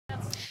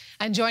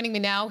And joining me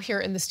now here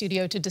in the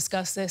studio to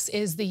discuss this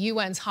is the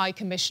UN's High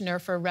Commissioner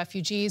for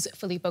Refugees,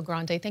 Filippo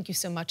Grandi. Thank you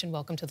so much and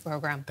welcome to the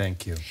program.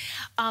 Thank you.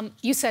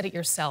 You said it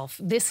yourself,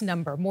 this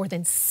number, more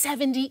than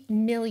 70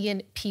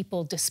 million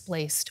people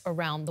displaced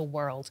around the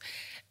world.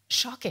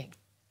 Shocking.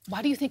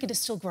 Why do you think it is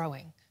still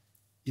growing?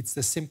 It's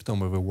the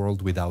symptom of a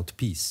world without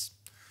peace.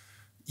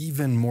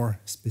 Even more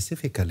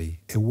specifically,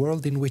 a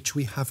world in which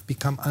we have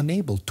become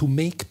unable to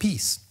make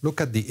peace.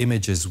 Look at the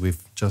images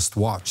we've just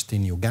watched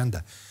in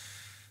Uganda.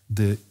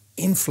 The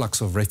influx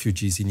of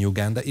refugees in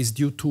Uganda is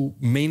due to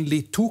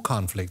mainly two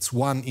conflicts,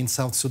 one in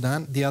South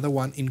Sudan, the other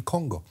one in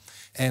Congo.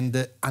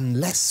 And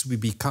unless we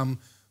become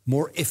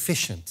more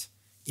efficient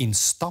in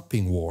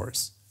stopping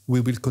wars, we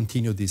will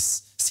continue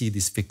see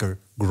this figure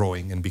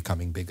growing and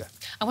becoming bigger.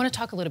 I want to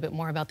talk a little bit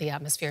more about the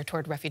atmosphere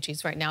toward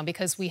refugees right now,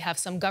 because we have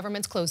some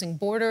governments closing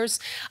borders,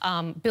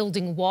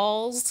 building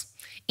walls,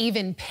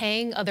 even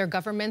paying other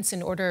governments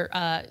in order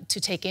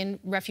to take in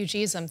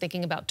refugees. I'm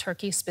thinking about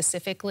Turkey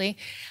specifically.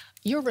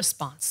 Your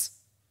response?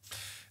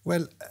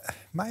 Well,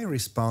 my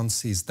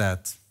response is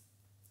that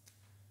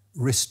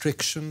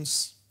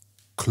restrictions,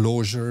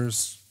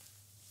 closures,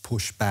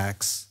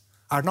 pushbacks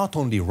are not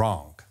only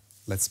wrong.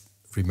 Let's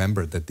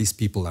remember that these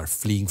people are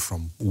fleeing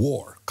from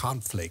war,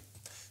 conflict,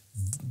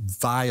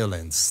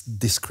 violence,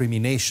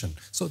 discrimination,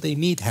 so they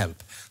need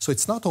help. So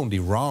it's not only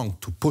wrong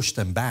to push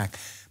them back,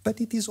 but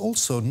it is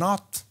also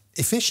not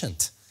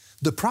efficient.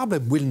 The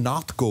problem will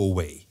not go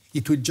away.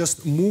 It will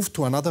just move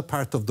to another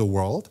part of the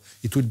world.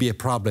 It will be a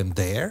problem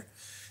there,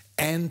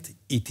 and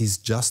it is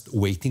just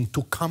waiting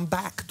to come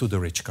back to the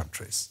rich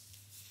countries.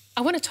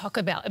 I want to talk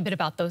a bit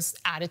about those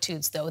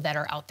attitudes, though, that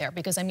are out there,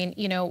 because, I mean,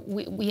 you know,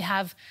 we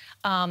have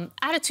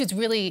attitudes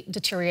really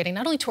deteriorating,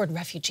 not only toward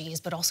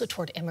refugees, but also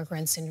toward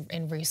immigrants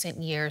in recent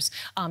years,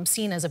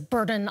 seen as a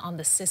burden on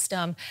the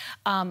system.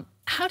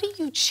 How do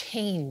you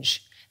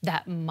change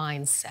that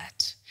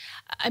mindset?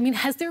 I mean,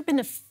 has there been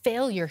a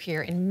failure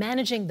here in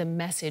managing the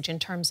message in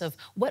terms of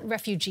what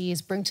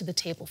refugees bring to the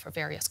table for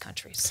various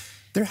countries?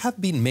 There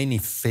have been many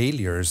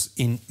failures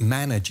in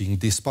managing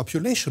these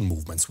population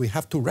movements. We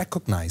have to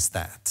recognize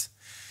that.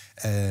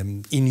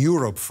 In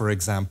Europe, for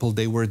example,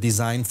 they were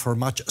designed for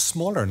much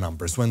smaller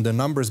numbers. When the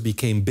numbers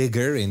became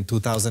bigger in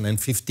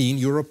 2015,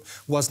 Europe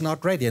was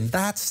not ready, and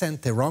that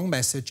sent a wrong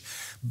message.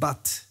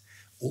 But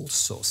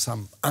also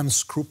some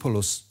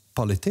unscrupulous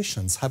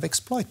politicians have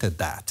exploited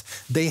that.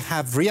 They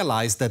have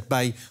realized that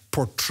by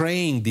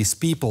portraying these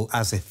people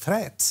as a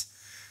threat,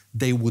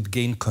 they would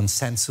gain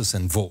consensus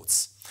and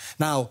votes.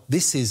 Now,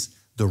 this is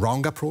the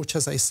wrong approach,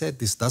 as I said.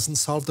 This doesn't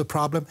solve the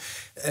problem.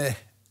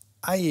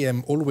 I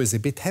am always a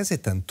bit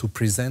hesitant to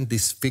present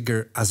this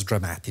figure as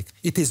dramatic.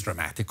 It is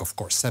dramatic, of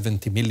course.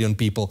 70 million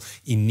people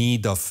in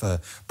need of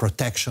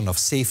protection, of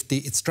safety.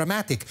 It's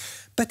dramatic.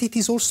 But it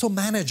is also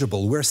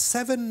manageable. We're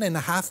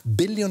 7.5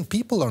 billion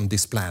people on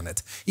this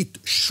planet.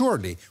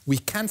 Surely we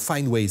can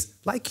find ways,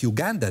 like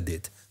Uganda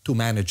did, to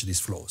manage these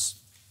flows.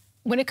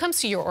 When it comes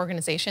to your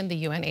organization,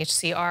 the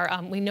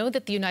UNHCR, we know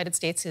that the United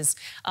States is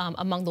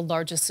among the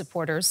largest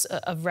supporters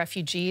of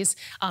refugees.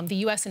 The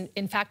U.S.,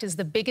 in fact, is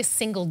the biggest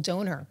single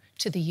donor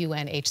to the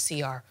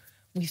UNHCR.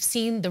 We've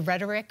seen the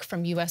rhetoric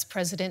from U.S.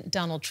 President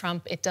Donald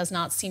Trump. It does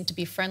not seem to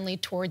be friendly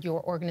toward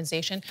your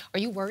organization. Are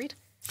you worried?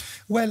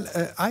 Well,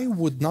 I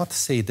would not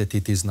say that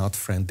it is not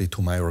friendly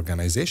to my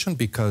organization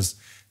because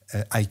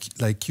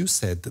like you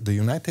said, the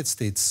United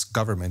States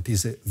government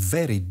is a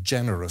very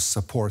generous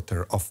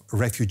supporter of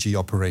refugee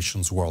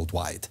operations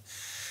worldwide.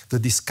 The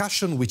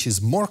discussion, which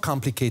is more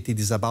complicated,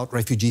 is about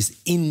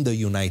refugees in the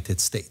United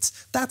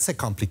States. That's a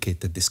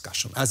complicated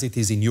discussion, as it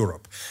is in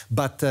Europe.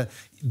 But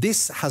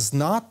this has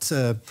not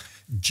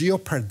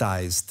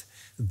jeopardized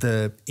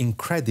the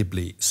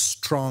incredibly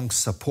strong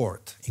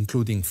support,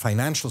 including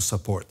financial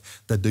support,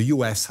 that the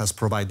US has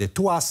provided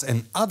to us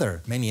and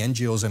many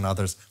NGOs and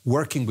others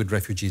working with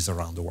refugees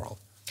around the world.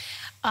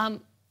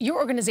 Your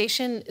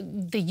organization,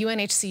 the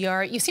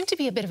UNHCR, you seem to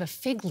be a bit of a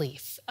fig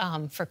leaf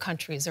for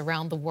countries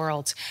around the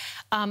world.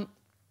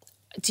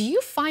 Do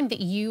you find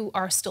that you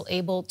are still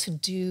able to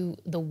do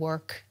the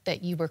work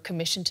that you were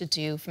commissioned to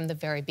do from the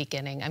very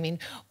beginning? I mean,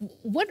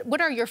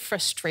 what are your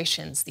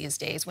frustrations these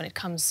days when it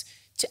comes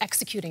to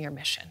executing your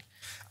mission?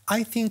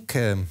 I think,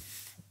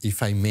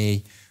 if I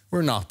may,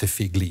 we're not a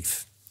fig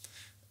leaf.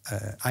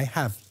 I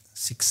have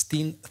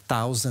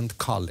 16,000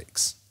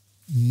 colleagues,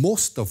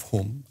 most of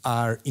whom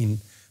are in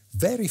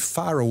very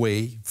far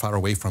away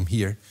from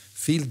here,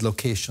 field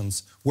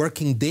locations,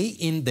 working day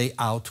in, day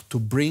out to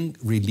bring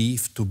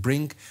relief, to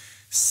bring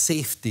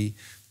safety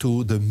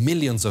to the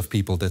millions of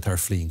people that are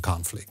fleeing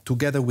conflict,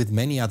 together with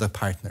many other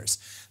partners.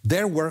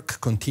 Their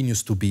work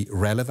continues to be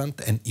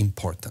relevant and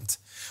important.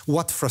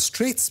 What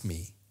frustrates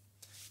me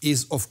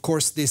is, of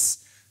course,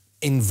 this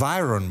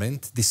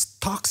environment, this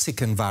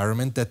toxic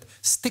environment that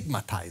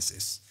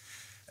stigmatizes,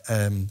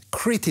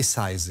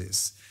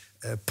 criticizes,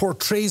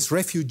 portrays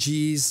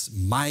refugees,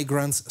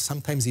 migrants,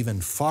 sometimes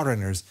even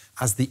foreigners,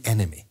 as the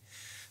enemy.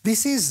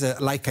 This is,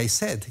 like I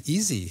said,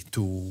 easy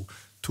to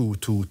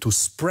to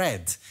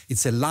spread.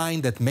 It's a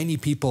line that many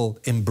people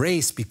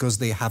embrace because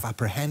they have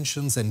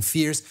apprehensions and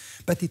fears,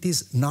 but it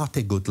is not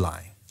a good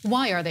line.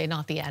 Why are they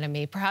not the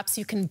enemy? Perhaps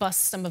you can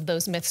bust some of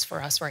those myths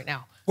for us right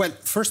now. Well,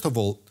 first of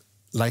all,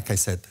 like I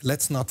said,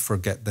 let's not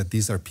forget that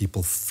these are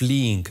people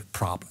fleeing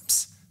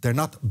problems. They're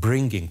not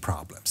bringing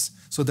problems.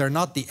 So they're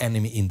not the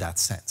enemy in that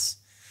sense.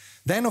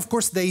 Then, of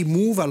course, they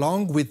move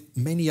along with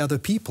many other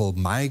people,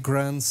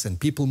 migrants and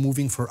people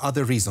moving for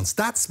other reasons.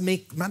 That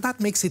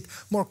makes it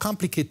more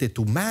complicated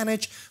to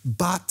manage,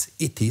 but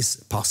it is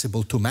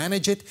possible to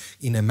manage it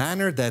in a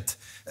manner that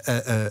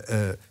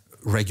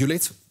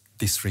regulates.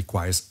 This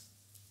requires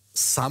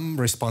some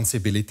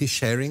responsibility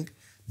sharing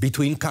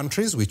between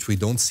countries, which we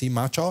don't see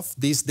much of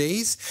these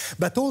days,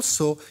 but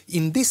also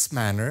in this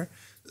manner,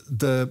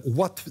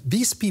 what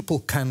these people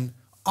can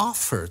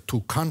offer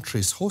to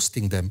countries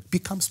hosting them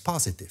becomes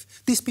positive.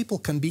 These people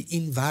can be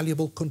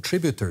invaluable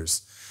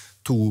contributors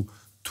to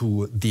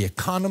the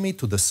economy,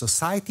 to the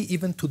society,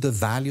 even to the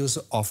values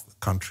of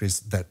countries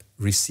that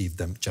receive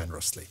them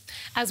generously.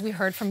 As we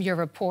heard from your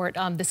report,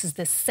 this is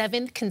the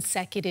 7th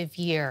consecutive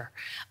year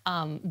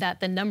that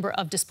the number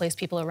of displaced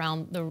people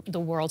around the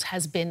world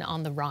has been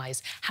on the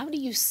rise. How do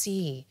you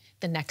see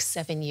the next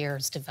 7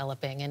 years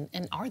developing?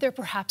 And are there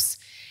perhaps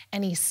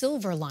any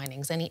silver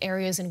linings, any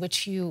areas in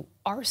which you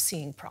are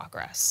seeing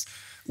progress?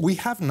 We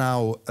have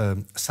now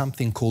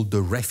something called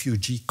the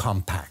Refugee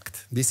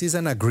Compact. This is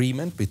an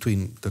agreement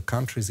between the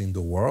countries in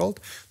the world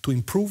to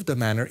improve the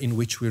manner in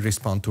which we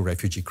respond to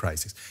refugee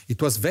crisis.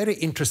 It was very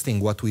interesting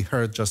what we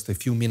heard just a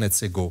few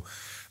minutes ago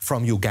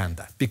from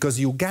Uganda, because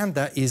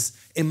Uganda is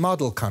a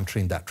model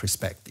country in that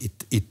respect.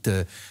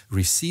 It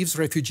receives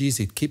refugees,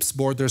 it keeps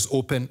borders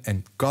open,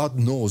 and God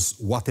knows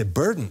what a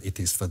burden it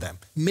is for them.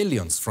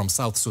 Millions from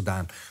South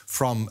Sudan,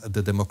 from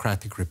the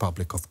Democratic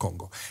Republic of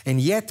Congo.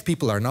 And yet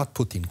people are not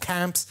put in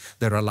camps,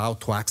 they're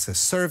allowed to access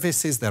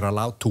services, they're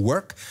allowed to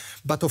work.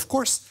 But of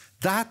course,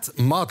 that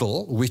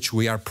model, which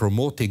we are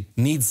promoting,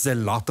 needs a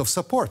lot of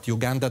support.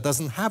 Uganda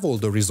doesn't have all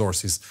the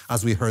resources,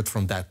 as we heard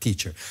from that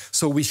teacher.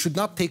 So we should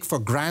not take for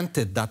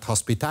granted that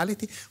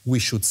hospitality. We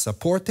should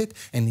support it.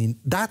 And in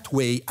that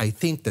way, I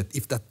think that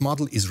if that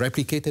model is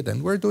replicated,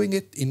 and we're doing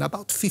it in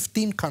about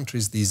 15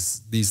 countries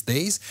these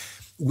days,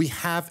 we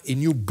have a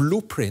new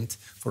blueprint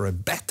for a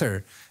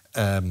better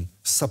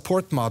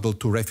support model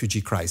to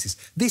refugee crisis.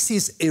 This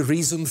is a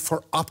reason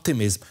for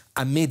optimism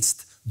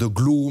amidst the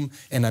gloom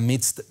and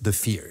amidst the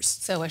fears.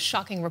 So a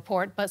shocking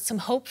report, but some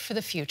hope for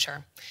the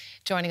future.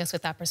 Joining us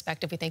with that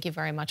perspective, we thank you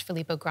very much,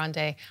 Filippo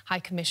Grandi,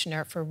 High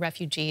Commissioner for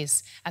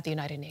Refugees at the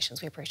United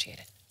Nations. We appreciate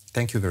it.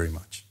 Thank you very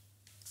much.